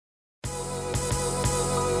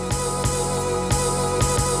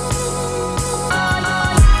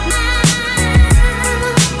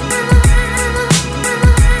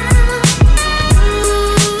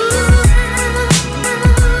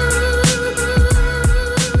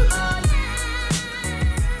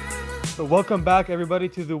So welcome back, everybody,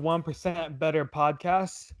 to the 1% Better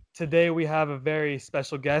podcast. Today we have a very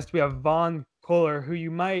special guest. We have Vaughn Kohler, who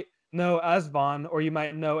you might know as Vaughn, or you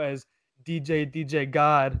might know as DJ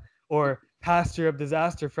God, or Pastor of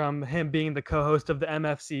Disaster, from him being the co-host of the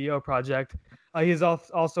MFCEO project. He is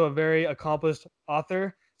also a very accomplished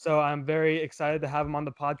author, so I'm very excited to have him on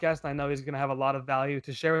the podcast. I know he's going to have a lot of value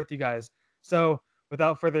to share with you guys. So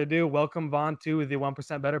without further ado, welcome Vaughn to the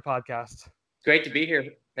 1% Better podcast. Great to be here.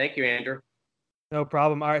 Thank you, Andrew. No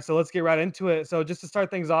problem. All right, so let's get right into it. So just to start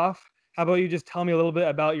things off, how about you just tell me a little bit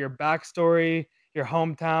about your backstory, your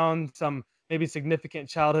hometown, some maybe significant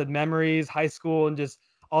childhood memories, high school, and just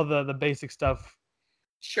all the basic stuff.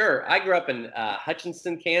 Sure. I grew up in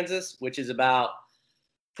Hutchinson, Kansas, which is about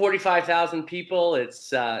 45,000 people.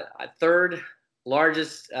 It's third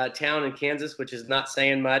largest town in Kansas, which is not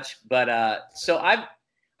saying much. But so I'm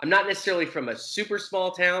not necessarily from a super small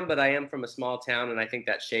town, but I am from a small town, and I think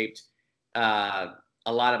that shaped a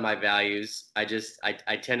lot of my values. I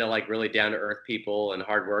tend to like really down to earth people and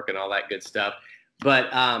hard work and all that good stuff. But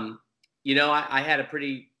I had a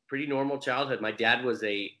pretty normal childhood. My dad was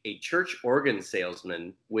a church organ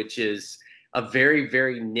salesman, which is a very,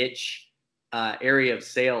 very niche area of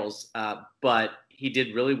sales. But he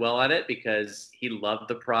did really well at it because he loved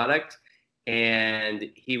the product. And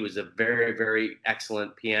he was a very, very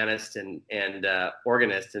excellent pianist and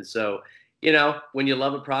organist. And so, when you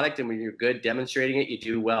love a product and when you're good demonstrating it, you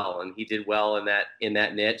do well. And he did well in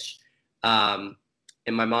that niche. And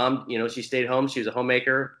my mom, she stayed home. She was a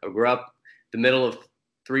homemaker. I grew up the middle of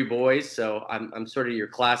three boys. So I'm sort of your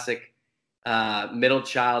classic middle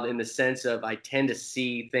child in the sense of I tend to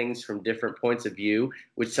see things from different points of view,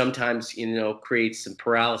 which sometimes, creates some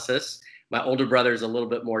paralysis. My older brother is a little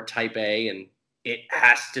bit more type A, and it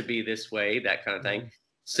has to be this way, that kind of thing.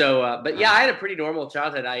 So, but yeah, I had a pretty normal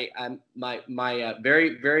childhood. I'm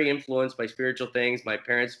very, very influenced by spiritual things. My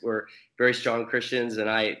parents were very strong Christians, and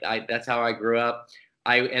I that's how I grew up.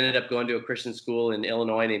 I ended up going to a Christian school in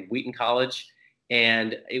Illinois named Wheaton College,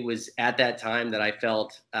 and it was at that time that I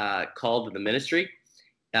felt called to the ministry.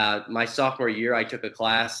 My sophomore year, I took a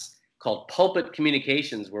class called Pulpit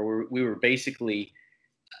Communications, where we were basically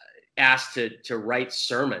asked to write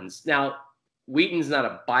sermons. Now, Wheaton's not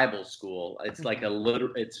a Bible school. It's like a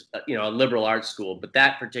liberal arts school, but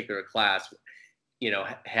that particular class,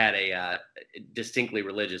 had a distinctly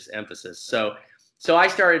religious emphasis. So I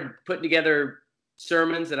started putting together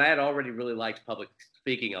sermons, and I had already really liked public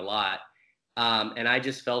speaking a lot. And I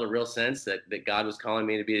just felt a real sense that God was calling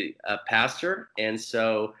me to be a pastor. And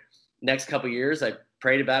so next couple of years, I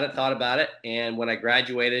prayed about it, thought about it. And when I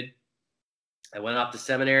graduated, I went off to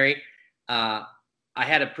seminary. I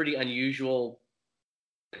had a pretty unusual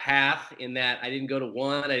path in that I didn't go to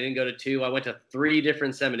one, I didn't go to two. I went to three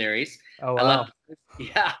different seminaries. Oh, wow.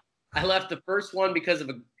 I left the first one because of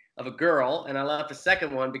a girl, and I left the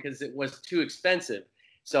second one because it was too expensive.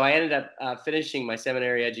 So I ended up finishing my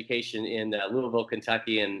seminary education in Louisville,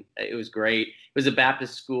 Kentucky, and it was great. It was a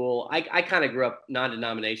Baptist school. I kind of grew up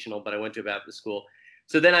non-denominational, but I went to a Baptist school.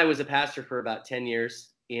 So then I was a pastor for about 10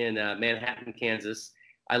 years in Manhattan, Kansas.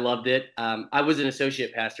 I loved it. I was an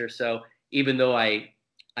associate pastor, so even though I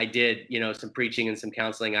did, some preaching and some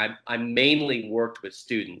counseling, I mainly worked with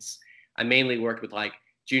students. I mainly worked with like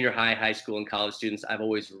junior high, high school, and college students. I've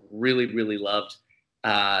always really, really loved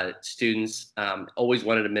students. Always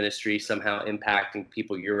wanted a ministry somehow impacting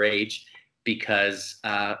people your age, because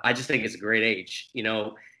I just think it's a great age.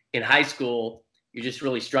 In high school, you're just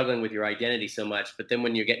really struggling with your identity so much. But then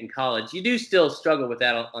when you get in college, you do still struggle with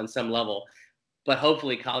that on some level. But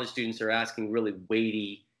hopefully college students are asking really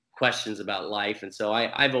weighty questions about life. And so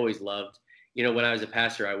I've always loved, when I was a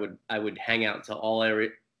pastor, I would hang out until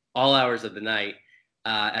all hours of the night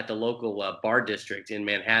at the local bar district in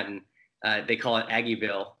Manhattan. They call it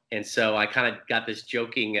Aggieville. And so I kind of got this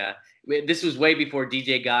joking, this was way before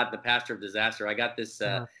DJ God, the pastor of disaster. I got this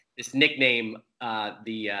this nickname,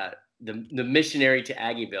 the missionary to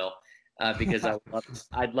Aggieville. Because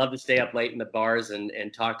I'd love to stay up late in the bars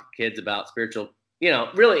and talk to kids about spiritual,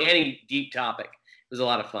 really any deep topic. It was a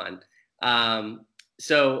lot of fun.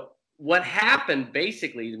 So what happened,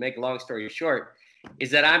 basically, to make a long story short,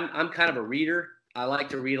 is that I'm kind of a reader. I like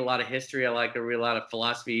to read a lot of history. I like to read a lot of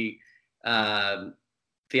philosophy,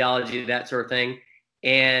 theology, that sort of thing.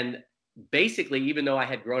 And basically, even though I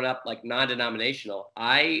had grown up like non-denominational,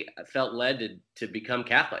 I felt led to become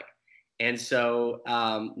Catholic. And so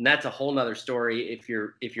that's a whole nother story. If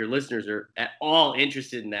your listeners are at all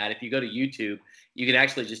interested in that, if you go to YouTube, you can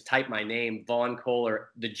actually just type my name, Vaughn Kohler,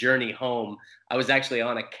 The Journey Home. I was actually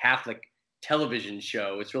on a Catholic television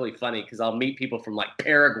show. It's really funny because I'll meet people from like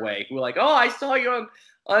Paraguay who are like, "Oh, I saw you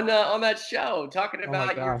on that show talking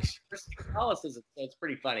about your Catholicism." So it's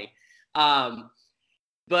pretty funny.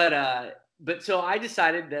 But so I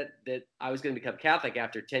decided that I was going to become Catholic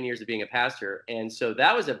after 10 years of being a pastor, and so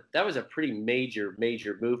that was a pretty major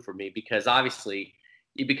move for me, because obviously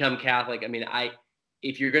you become Catholic. I mean,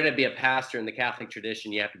 if you're going to be a pastor in the Catholic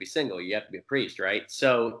tradition, you have to be single. You have to be a priest, right?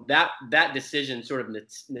 So that decision sort of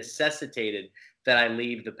necessitated that I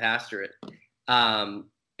leave the pastorate. And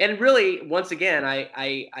really, once again,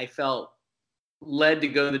 I felt led to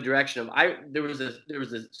go the direction of there was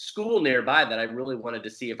a school nearby that I really wanted to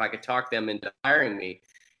see if I could talk them into hiring me.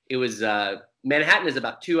 It was Manhattan is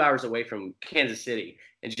about 2 hours away from Kansas City,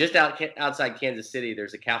 and just outside Kansas City,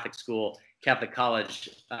 there's a Catholic school, Catholic college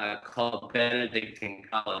called Benedictine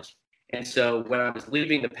College. And so when I was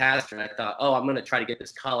leaving the pastor, I thought, oh, I'm going to try to get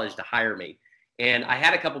this college to hire me. And I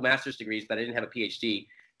had a couple master's degrees, but I didn't have a PhD.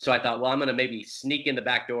 So I thought, well, I'm going to maybe sneak in the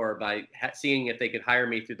back door by seeing if they could hire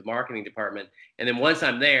me through the marketing department. And then once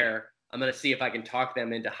I'm there, I'm going to see if I can talk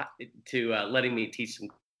them into letting me teach some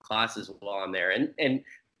classes while I'm there. And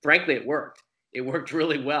frankly, it worked. It worked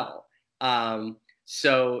really well.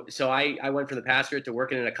 So I went from the pastorate to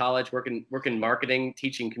working in a college, working marketing,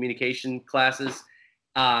 teaching communication classes.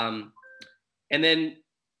 And then,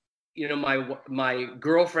 my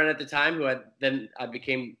girlfriend at the time, who I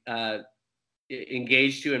became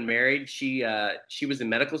engaged to and married, she was in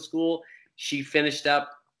medical school. She finished up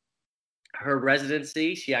her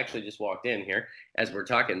residency. She actually just walked in here as we're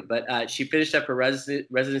talking, but she finished up her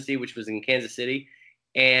residency, which was in Kansas City.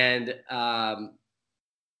 And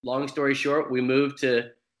long story short, we moved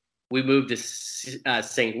to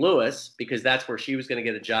St. Louis, because that's where she was going to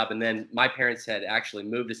get a job. And then my parents had actually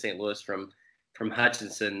moved to St. Louis from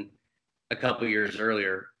Hutchinson a couple years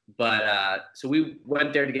earlier. But so we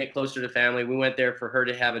went there to get closer to family. We went there for her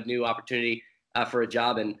to have a new opportunity for a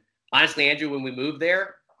job. And honestly, Andrew, when we moved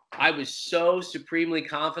there, I was so supremely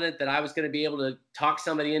confident that I was going to be able to talk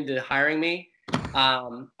somebody into hiring me.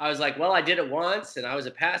 I was like, well, I did it once, and I was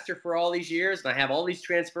a pastor for all these years, and I have all these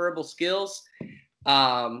transferable skills.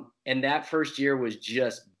 And that first year was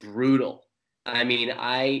just brutal. I mean,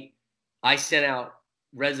 I sent out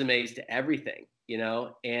resumes to everything,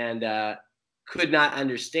 and could not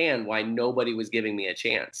understand why nobody was giving me a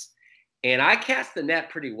chance. And I cast the net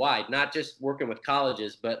pretty wide, not just working with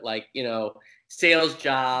colleges, but like, sales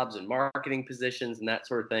jobs and marketing positions and that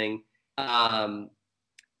sort of thing.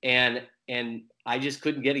 And I just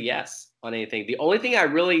couldn't get a yes on anything. The only thing I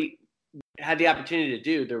really had the opportunity to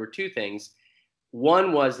do, there were two things.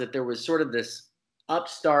 One was that there was sort of this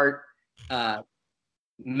upstart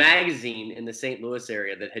magazine in the St. Louis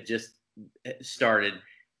area that had just started.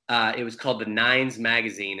 It was called the Nines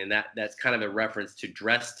magazine, and that's kind of a reference to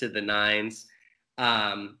Dress to the Nines,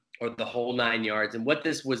 or the whole 9 yards. And what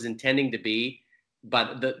this was intending to be,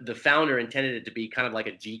 but the founder intended it to be kind of like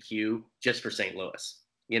a GQ just for St. Louis,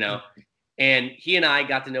 And he and I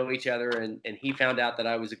got to know each other, and he found out that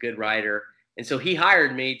I was a good writer, and so he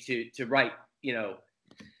hired me to write,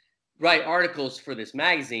 write articles for this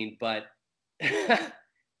magazine. But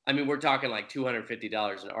I mean, we're talking like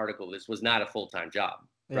 $250 an article. This was not a full-time job.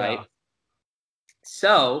 Right. Yeah.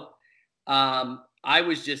 So I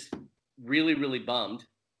was just really, really bummed.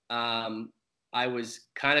 I was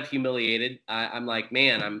kind of humiliated. I'm like,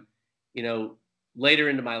 man, I'm, later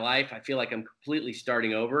into my life, I feel like I'm completely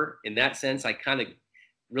starting over. In that sense, I kind of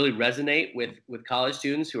really resonate with college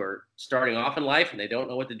students who are starting off in life and they don't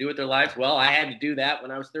know what to do with their lives. Well, I had to do that when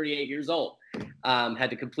I was 38 years old. Had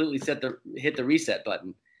to completely hit the reset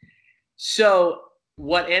button. So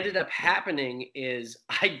what ended up happening is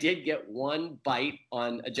I did get one bite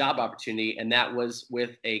on a job opportunity, and that was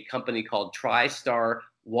with a company called TriStar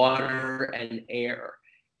Water and Air.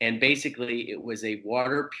 And basically, it was a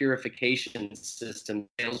water purification system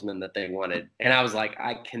salesman that they wanted. And I was like,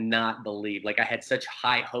 I cannot believe, I had such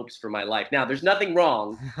high hopes for my life. Now, there's nothing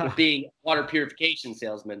wrong with being a water purification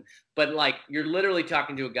salesman, but you're literally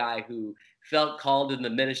talking to a guy who felt called in the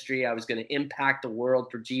ministry. I was going to impact the world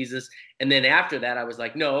for Jesus. And then after that, I was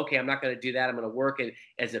like, no, okay, I'm not going to do that. I'm going to work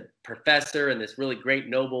as a professor in this really great,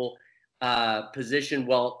 noble position.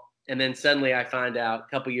 Well, and then suddenly I find out a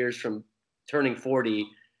couple years from turning 40,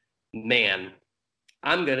 man,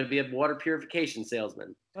 I'm going to be a water purification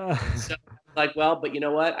salesman. So well, but you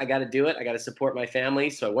know what? I got to do it. I got to support my family.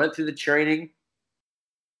 So I went through the training.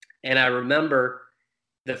 And I remember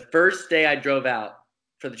the first day I drove out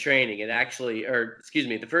for the training,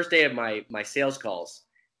 the first day of my sales calls,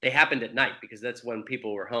 they happened at night because that's when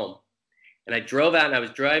people were home. And I drove out, and I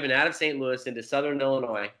was driving out of St. Louis into Southern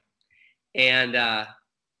Illinois. And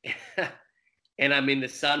And I mean, the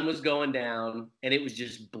sun was going down, and it was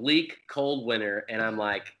just bleak, cold winter. And I'm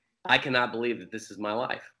like, I cannot believe that this is my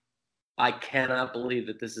life. I cannot believe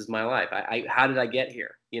that this is my life. How did I get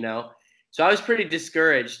here? So I was pretty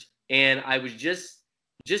discouraged, and I was just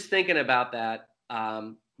thinking about that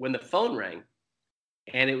when the phone rang,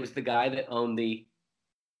 and it was the guy that owned the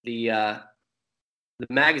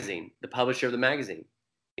magazine, the publisher of the magazine.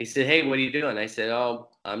 He said, "Hey, what are you doing?" I said, "Oh,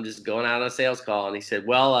 I'm just going out on a sales call." And he said,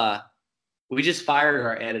 "Well, we just fired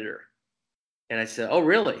our editor." And I said, "Oh,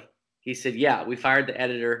 really?" He said, "Yeah, we fired the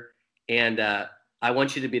editor, and I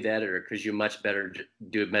want you to be the editor because you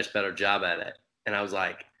do a much better job at it." And I was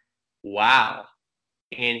like, "Wow."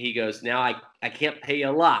 And he goes, "Now I can't pay you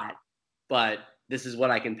a lot, but this is what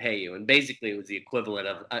I can pay you." And basically it was the equivalent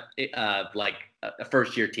of like a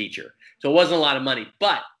first-year teacher. So it wasn't a lot of money,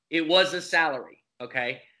 but it was a salary,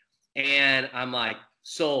 okay? And I'm like,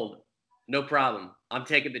 sold, no problem. I'm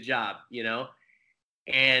taking the job,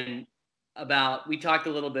 And we talked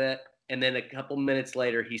a little bit, and then a couple minutes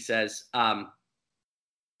later he says, "I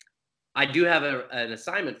do have an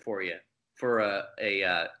assignment for you for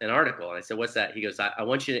an article." And I said, "What's that?" He goes, I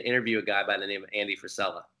want you to interview a guy by the name of Andy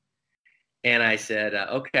Frisella." And I said,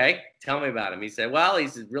 "Okay, tell me about him." He said, "Well,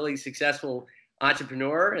 he's a really successful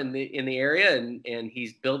entrepreneur in the area, and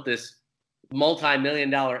he's built this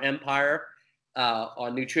multi-million-dollar empire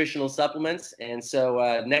on nutritional supplements. And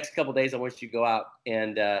so next couple of days, I want you to go out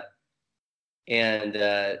and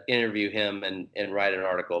interview him and write an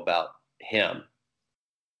article about him."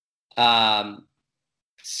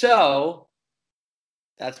 So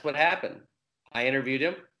that's what happened. I interviewed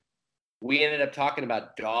him. We ended up talking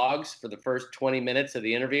about dogs for the first 20 minutes of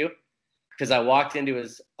the interview because I walked into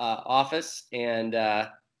his office, and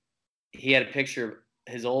he had a picture of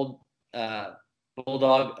his old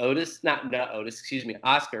bulldog,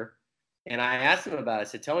 Oscar. And I asked him about it. I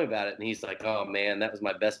said, "Tell me about it." And he's like, "Oh man, that was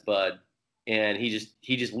my best bud." And he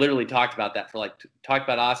just literally talked about that talked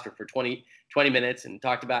about Oscar for 20 minutes and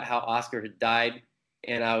talked about how Oscar had died.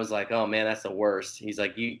 And I was like, "Oh man, that's the worst." He's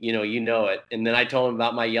like, you know it. And then I told him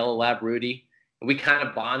about my yellow lab, Rudy, and we kind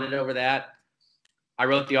of bonded over that. I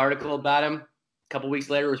wrote the article about him. A couple weeks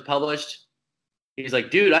later, it was published. He's like,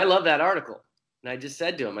 "Dude, I love that article." And I just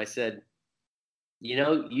said to him, I said, "You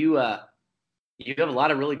have a lot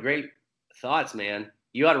of really great thoughts, man.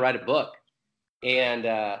 You ought to write a book."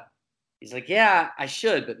 And he's like, "Yeah, I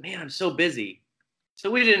should, but man, I'm so busy." So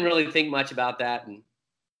we didn't really think much about that, and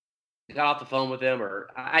got off the phone with him. Or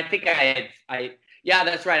I think yeah,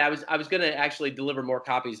 that's right. I was going to actually deliver more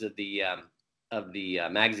copies of the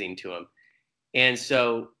magazine to him. And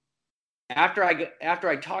so after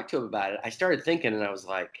I talked to him about it, I started thinking, and I was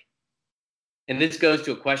like, and this goes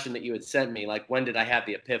to a question that you had sent me, like, when did I have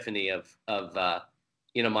the epiphany of my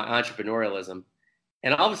entrepreneurialism?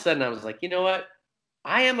 And all of a sudden I was like, you know what?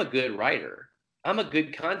 I am a good writer. I'm a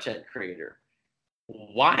good content creator.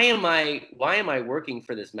 Why am I working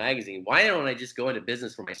for this magazine? Why don't I just go into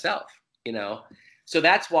business for myself? So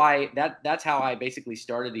that's how I basically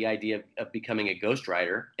started the idea of becoming a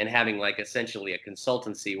ghostwriter and having like essentially a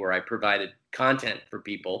consultancy where I provided content for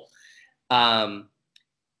people. And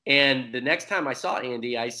the next time I saw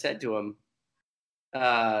Andy, I said to him,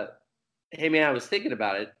 "Hey man, I was thinking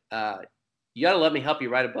about it. You got to let me help you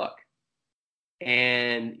write a book."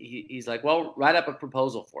 And he's like, "Well, write up a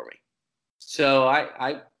proposal for me." So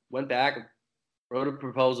I went back, wrote a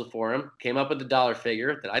proposal for him, came up with a dollar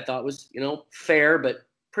figure that I thought was, fair, but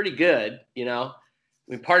pretty good, I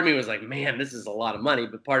mean, part of me was like, man, this is a lot of money.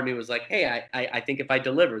 But part of me was like, hey, I think if I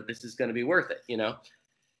deliver, this is going to be worth it,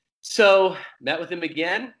 So met with him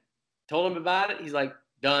again, told him about it. He's like,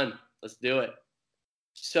 done, let's do it.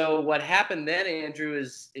 So what happened then, Andrew,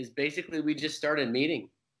 is basically we just started meeting,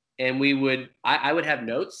 and I would have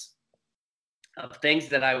notes of things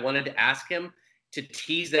that I wanted to ask him to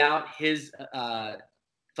tease out his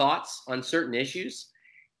thoughts on certain issues.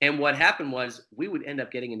 And what happened was we would end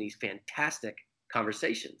up getting in these fantastic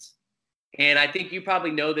conversations. And I think you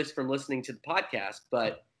probably know this from listening to the podcast,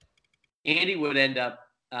 but Andy would end up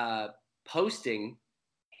posting.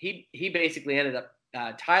 He basically ended up,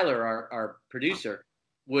 Tyler, our producer,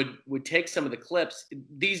 would take some of the clips.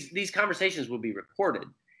 These conversations would be recorded.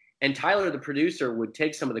 And Tyler, the producer, would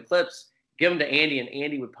take some of the clips, give them to Andy, and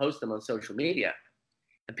Andy would post them on social media.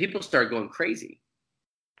 And people started going crazy.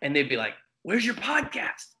 And they'd be like, "Where's your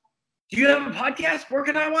podcast? Do you have a podcast? Where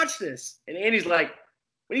can I watch this?" And Andy's like,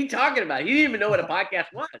 "What are you talking about?" He didn't even know what a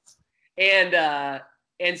podcast was.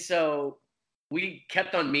 And so we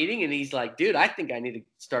kept on meeting, and he's like, "Dude, I think I need to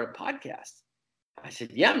start a podcast." I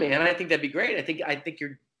said, "Yeah, man, I think that'd be great. I think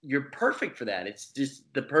you're perfect for that. It's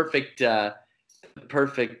just the perfect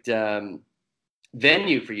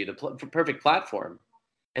venue for you, the perfect platform.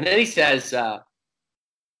 And then he says, well,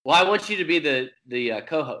 I want you to be the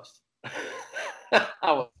co-host.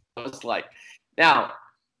 I was like, now,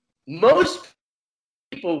 most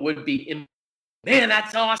people would be, man,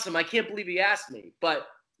 that's awesome. I can't believe he asked me. But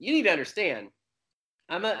you need to understand,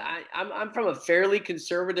 I'm from a fairly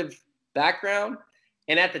conservative background.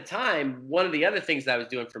 And at the time, one of the other things that I was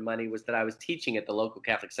doing for money was that I was teaching at the local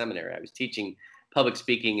Catholic seminary. I was teaching public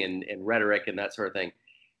speaking and rhetoric and that sort of thing.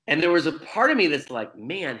 And there was a part of me that's like,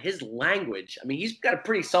 man, his language. I mean, he's got a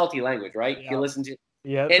pretty salty language, right? Yep. You listen to,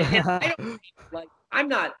 Yep. and I don't like. I'm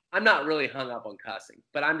not really hung up on cussing,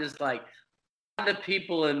 but I'm just like, the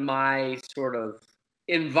people in my sort of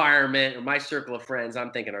environment or my circle of friends,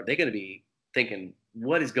 I'm thinking, are they going to be thinking,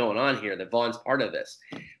 what is going on here? That Vaughn's part of this.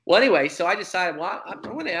 Well, anyway, so I decided, well, I'm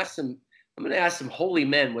going to ask some holy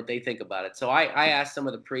men what they think about it. So I asked some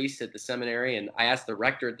of the priests at the seminary, and I asked the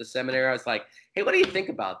rector at the seminary. I was like, hey, what do you think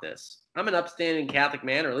about this? I'm an upstanding Catholic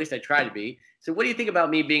man, or at least I try to be. So what do you think about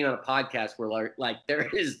me being on a podcast where like there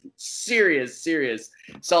is serious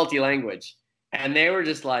salty language? And they were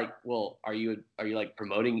just like, well, are you like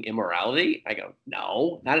promoting immorality? I go,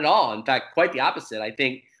 no, not at all. In fact, quite the opposite. I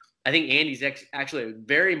think Andy's actually a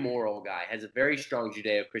very moral guy, has a very strong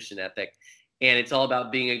Judeo-Christian ethic. And it's all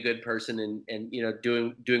about being a good person and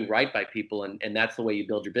doing right by people. And that's the way you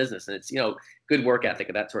build your business. And it's, good work ethic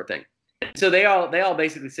and that sort of thing. So they all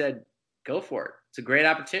basically said, go for it. It's a great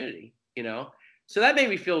opportunity, So that made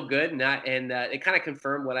me feel good. And it kind of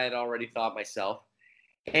confirmed what I had already thought myself.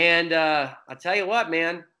 And I'll tell you what,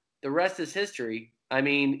 man, the rest is history. I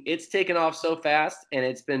mean, it's taken off so fast, and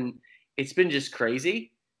it's been just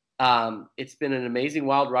crazy. It's been an amazing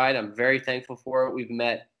wild ride. I'm very thankful for it. We've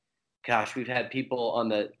had people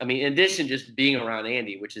in addition to just being around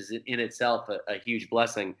Andy, which is in itself a huge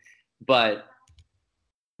blessing, but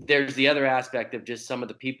there's the other aspect of just some of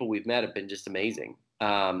the people we've met have been just amazing.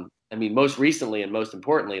 Most recently and most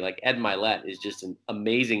importantly, like Ed Milet is just an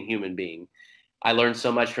amazing human being. I learned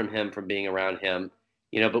so much from him from being around him,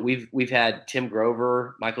 but we've had Tim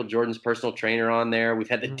Grover, Michael Jordan's personal trainer, on there. We've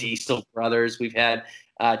had the Diesel brothers. We've had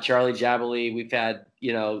Charlie Jabaley. We've had,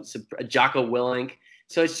 Jocko Willink.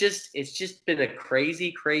 So it's just been a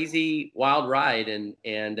crazy wild ride. And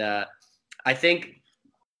I think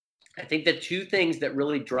the two things that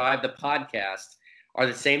really drive the podcast are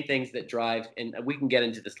the same things that drive, and we can get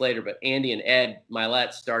into this later, but Andy and Ed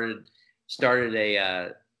Milet started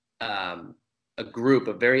a group,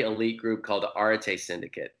 a very elite group called the Arete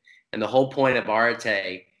Syndicate. And the whole point of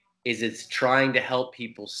Arete is it's trying to help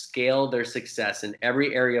people scale their success in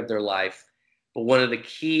every area of their life. But one of the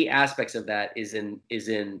key aspects of that is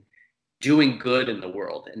in doing good in the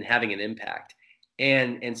world and having an impact.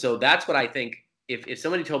 And so that's what I think. If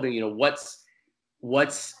somebody told me, what's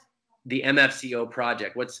the MFCEO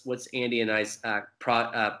project, what's Andy and I's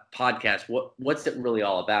podcast, what's it really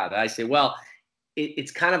all about? I say, well,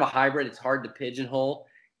 it's kind of a hybrid. It's hard to pigeonhole.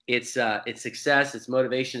 It's success, it's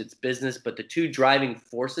motivation, it's business. But the two driving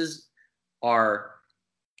forces are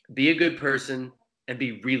be a good person and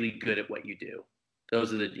be really good at what you do.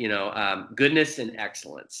 Those are the goodness and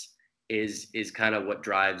excellence is kind of what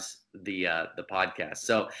drives the podcast.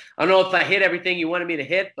 So I don't know if I hit everything you wanted me to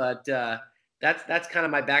hit, but that's kind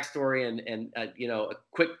of my backstory and a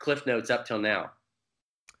quick cliff notes up till now.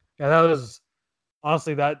 Yeah, that was.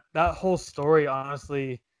 Honestly, that whole story,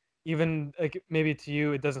 honestly, even like maybe to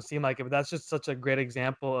you it doesn't seem like it, but that's just such a great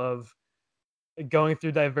example of going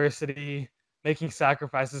through diversity, making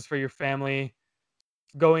sacrifices for your family,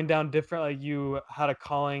 going down different. Like you had a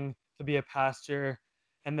calling to be a pastor,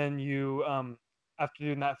 and then you after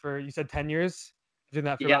doing that for, you said 10 years, doing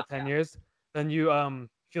that for about 10 years, then you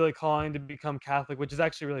feel a calling to become Catholic, which is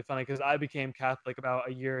actually really funny because I became Catholic about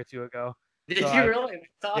a year or two ago. Did you really?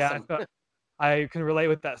 That's awesome. Yeah, I can relate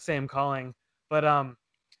with that same calling. But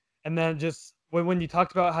and then just when you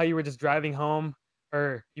talked about how you were just driving home,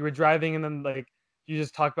 or you were driving and then like you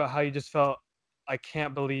just talked about how you just felt, I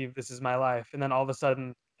can't believe this is my life, and then all of a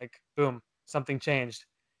sudden, like, boom, something changed.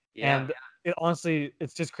 And honestly,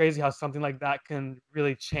 it's just crazy how something like that can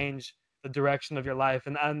really change the direction of your life.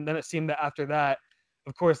 And then it seemed that after that,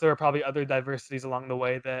 of course, there were probably other diversities along the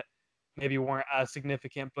way that maybe weren't as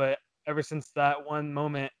significant, but ever since that one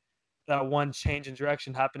moment, that one change in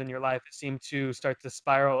direction happened in your life, it seemed to start to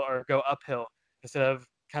spiral or go uphill instead of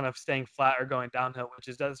kind of staying flat or going downhill,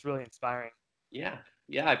 that's really inspiring. Yeah,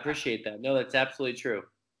 I appreciate that. No, that's absolutely true.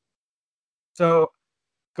 So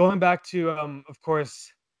going back to, of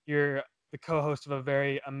course, you're the co-host of a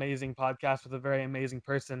very amazing podcast with a very amazing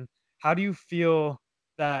person. How do you feel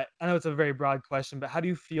that, I know it's a very broad question, but how do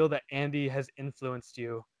you feel that Andy has influenced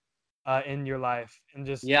you? in your life? And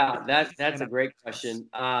just Yeah, that's a great question.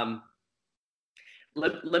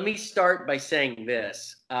 Let me start by saying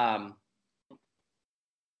this. And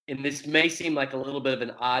this may seem like a little bit of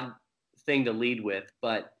an odd thing to lead with,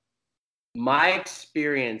 but my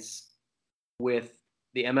experience with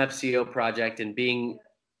the MFCEO project and being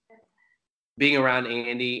around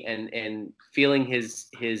Andy and feeling his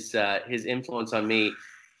influence on me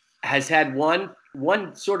has had one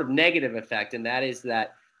sort of negative effect, and that is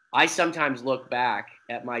that I sometimes look back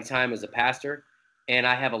at my time as a pastor and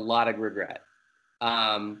I have a lot of regret.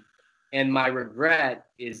 And my regret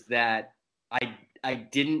is that I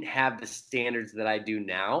didn't have the standards that I do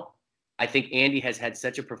now. I think Andy has had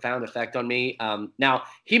such a profound effect on me. Now,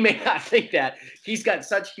 he may not think that. He's got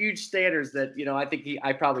such huge standards that, I think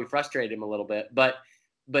I probably frustrate him a little bit. But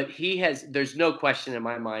he has. There's no question in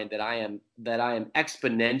my mind that I am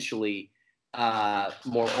exponentially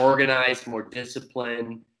more organized, more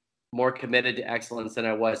disciplined, more committed to excellence than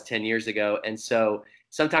I was 10 years ago. And so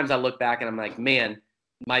sometimes I look back and I'm like, man,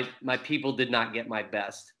 my people did not get my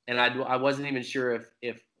best, and I wasn't even sure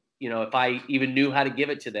if I even knew how to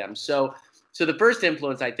give it to them. So the first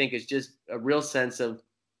influence, I think, is just a real sense of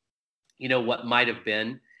what might have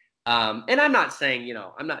been. And I'm not saying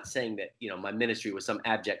that my ministry was some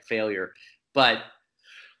abject failure, but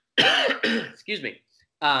excuse me.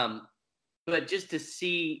 But just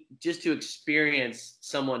to experience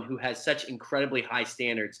someone who has such incredibly high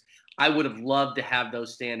standards, I would have loved to have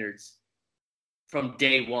those standards from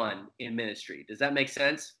day one in ministry. Does that make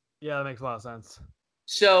sense? Yeah, that makes a lot of sense.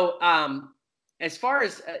 So, as far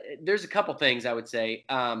as there's a couple things I would say.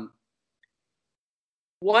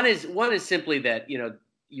 One is simply that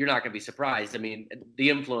you're not going to be surprised. I mean, the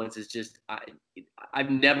influence is just I've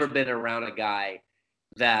never been around a guy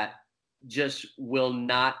that just will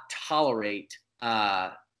not tolerate,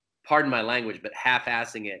 pardon my language, but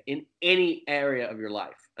half-assing it in any area of your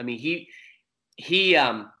life. I mean, he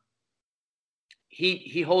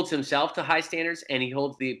holds himself to high standards, and he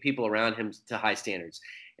holds the people around him to high standards.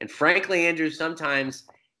 And frankly, Andrew, sometimes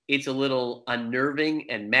it's a little unnerving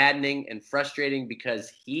and maddening and frustrating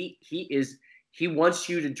because he wants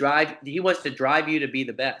to drive you to be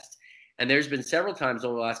the best. And there's been several times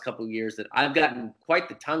over the last couple of years that I've gotten quite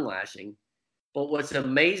the tongue lashing. But what's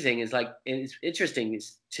amazing is, and it's interesting,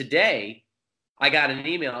 is today I got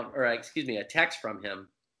a text from him,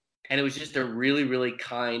 and it was just a really, really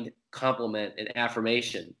kind compliment and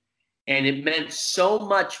affirmation. And it meant so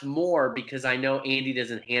much more because I know Andy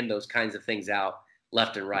doesn't hand those kinds of things out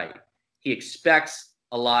left and right. He expects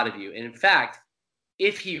a lot of you. And in fact,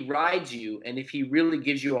 if he rides you and if he really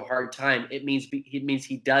gives you a hard time, it means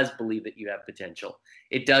he does believe that you have potential.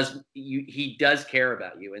 He does care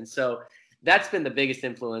about you. And so that's been the biggest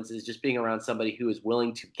influence, is just being around somebody who is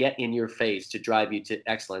willing to get in your face to drive you to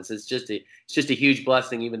excellence. It's just a huge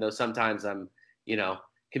blessing, even though sometimes I'm,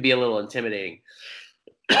 can be a little intimidating.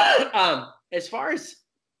 As far as,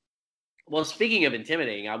 well, speaking of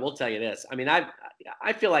intimidating, I will tell you this. I mean,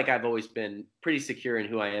 I feel like I've always been pretty secure in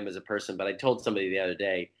who I am as a person, but I told somebody the other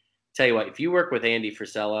day, tell you what, if you work with Andy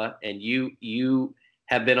Frisella and you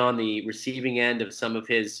have been on the receiving end of some of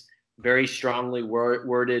his very strongly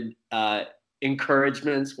worded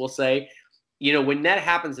encouragements, we'll say, when that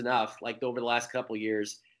happens enough, like over the last couple of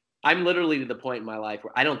years, I'm literally to the point in my life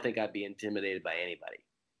where I don't think I'd be intimidated by anybody.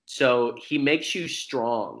 So he makes you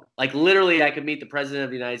strong. Like literally, I could meet the president of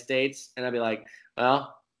the United States and I'd be like,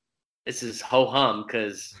 well, this is ho-hum,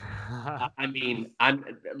 because I mean, I'm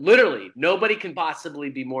literally, nobody can possibly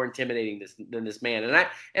be more intimidating than this man.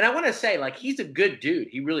 And I want to say, like, he's a good dude.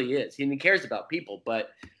 He really is. He cares about people, but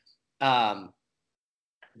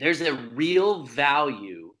there's a real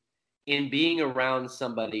value in being around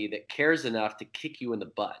somebody that cares enough to kick you in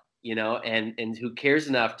the butt, and who cares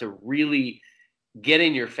enough to really get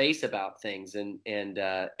in your face about things. And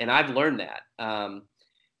I've learned that.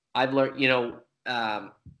 I've learned,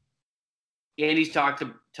 Andy's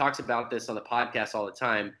talks about this on the podcast all the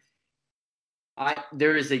time.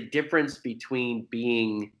 There is a difference between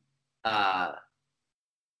being, well,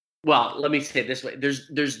 let me say it this way.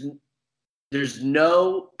 There's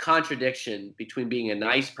no contradiction between being a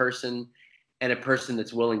nice person and a person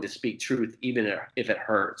that's willing to speak truth, even if it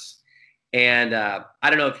hurts. And I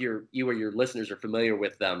don't know if you or your listeners are familiar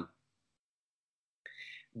with the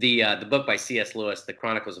book by C.S. Lewis, The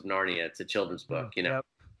Chronicles of Narnia. It's a children's book, Yep.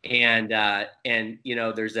 And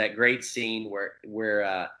there's that great scene where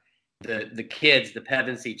the kids, the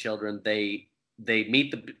Pevensey children, they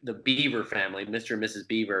meet the Beaver family, Mr. and Mrs.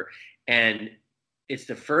 Beaver, and it's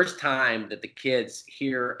the first time that the kids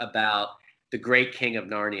hear about the great king of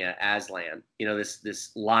Narnia, Aslan. You know,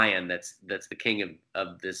 this lion that's the king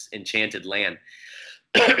of this enchanted land.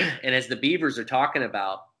 And as the beavers are talking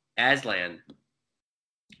about Aslan,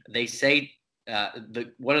 they say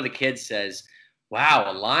one of the kids says,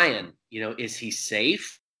 "Wow, a lion! You know, is he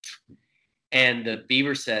safe?" And the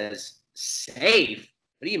beaver says, "Safe?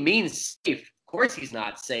 What do you mean safe? Of course he's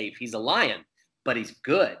not safe. He's a lion, but he's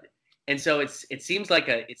good." And so it seems like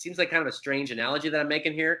kind of a strange analogy that I'm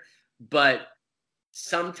making here, but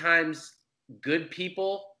sometimes good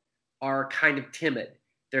people are kind of timid.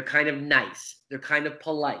 They're kind of nice. They're kind of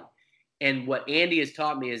polite. And what Andy has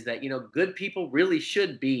taught me is that, you know, good people really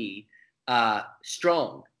should be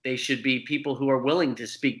strong. They should be people who are willing to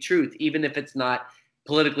speak truth, even if it's not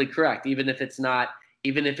politically correct, even if it's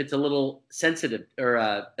a little sensitive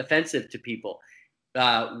or offensive to people.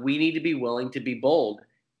 We need to be willing to be bold,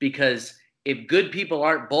 because if good people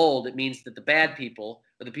aren't bold, it means that the bad people,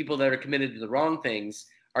 or the people that are committed to the wrong things,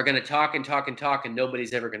 are going to talk and talk and talk, and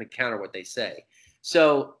nobody's ever going to counter what they say.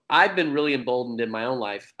 So I've been really emboldened in my own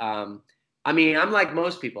life. I mean, I'm like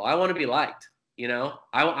most people. I want to be liked. You know,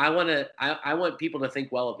 I want people to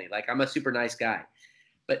think well of me. Like, I'm a super nice guy.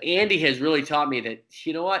 But Andy has really taught me that,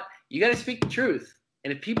 you know what, you got to speak the truth.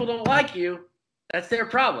 And if people don't like you, that's their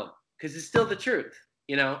problem, because it's still the truth,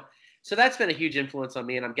 you know? So that's been a huge influence on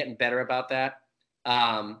me, and I'm getting better about that.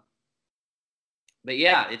 But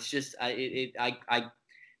yeah, it's just,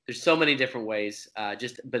 there's so many different ways,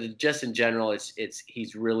 but just in general,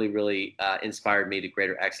 he's really, really inspired me to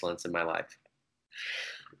greater excellence in my life.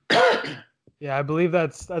 Yeah, I believe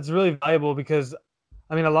that's really valuable, because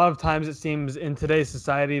I mean, a lot of times it seems in today's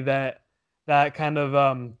society that kind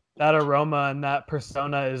of that aroma and that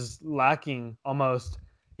persona is lacking almost.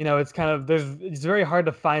 You know, it's very hard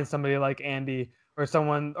to find somebody like Andy, or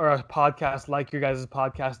someone, or a podcast like your guys'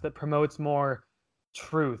 podcast, that promotes more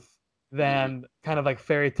truth than kind of like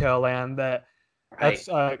fairy tale land. That's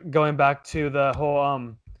going back to the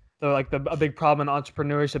whole a big problem in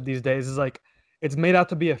entrepreneurship these days is like, it's made out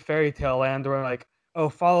to be a fairy tale land where like, oh,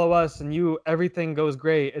 follow us and everything goes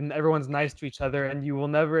great and everyone's nice to each other and you will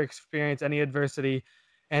never experience any adversity.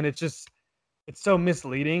 And it's so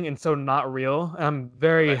misleading and so not real. And I'm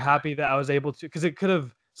very happy that I was able to, because it could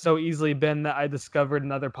have so easily been that I discovered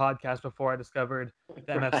another podcast before I discovered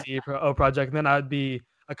the MFCEO project, and then I would be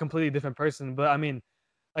a completely different person. But I mean,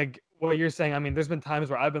 like what you're saying, I mean, there's been times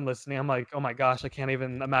where I've been listening, I'm like, oh my gosh, I can't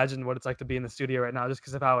even imagine what it's like to be in the studio right now, just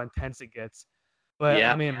because of how intense it gets. But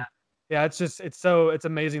I mean, yeah, it's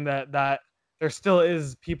amazing that there still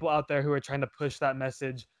is people out there who are trying to push that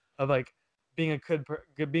message of like being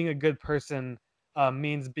a good person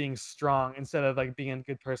means being strong, instead of like being a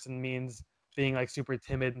good person means being like super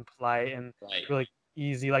timid and polite and really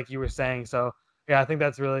easy, like you were saying. So yeah, I think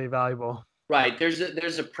that's really valuable. Right.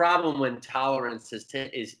 There's a problem when tolerance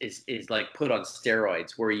is like put on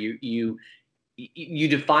steroids, where you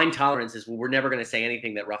define tolerance as, well, we're never going to say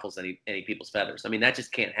anything that ruffles any people's feathers. I mean, that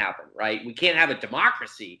just can't happen, right? We can't have a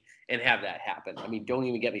democracy and have that happen. I mean, don't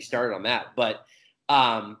even get me started on that. But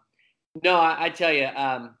no, I tell you,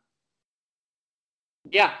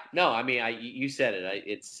 yeah, no, I mean, you said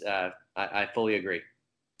it. I fully agree.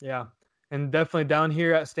 Yeah, and definitely down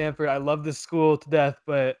here at Stanford, I love this school to death,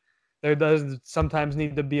 but there does sometimes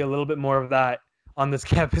need to be a little bit more of that on this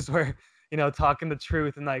campus, where, you know, talking the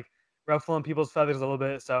truth and like ruffling people's feathers a little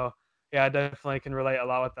bit. So yeah, I definitely can relate a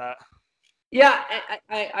lot with that. Yeah,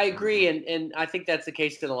 I agree, and I think that's the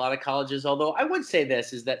case in a lot of colleges. Although I would say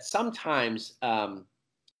this is that sometimes,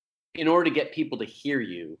 in order to get people to hear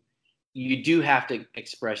you, you do have to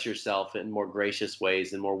express yourself in more gracious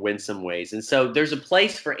ways and more winsome ways. And so there's a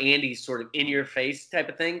place for Andy's sort of in-your-face type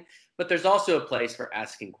of thing, but there's also a place for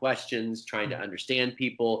asking questions, trying to understand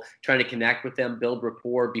people, trying to connect with them, build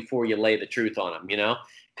rapport before you lay the truth on them, you know?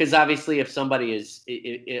 Because obviously if somebody is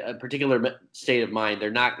in a particular state of mind,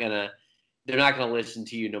 they're not gonna listen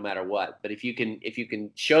to you no matter what. But if you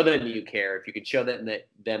can show them you care, if you can show them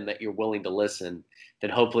that you're willing to listen, then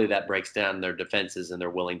hopefully that breaks down their defenses and they're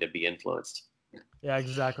willing to be influenced. Yeah,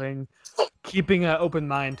 exactly. And keeping an open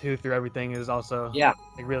mind too through everything is also like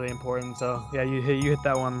really important. So yeah, you hit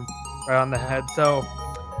that one right on the head. So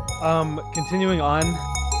continuing on,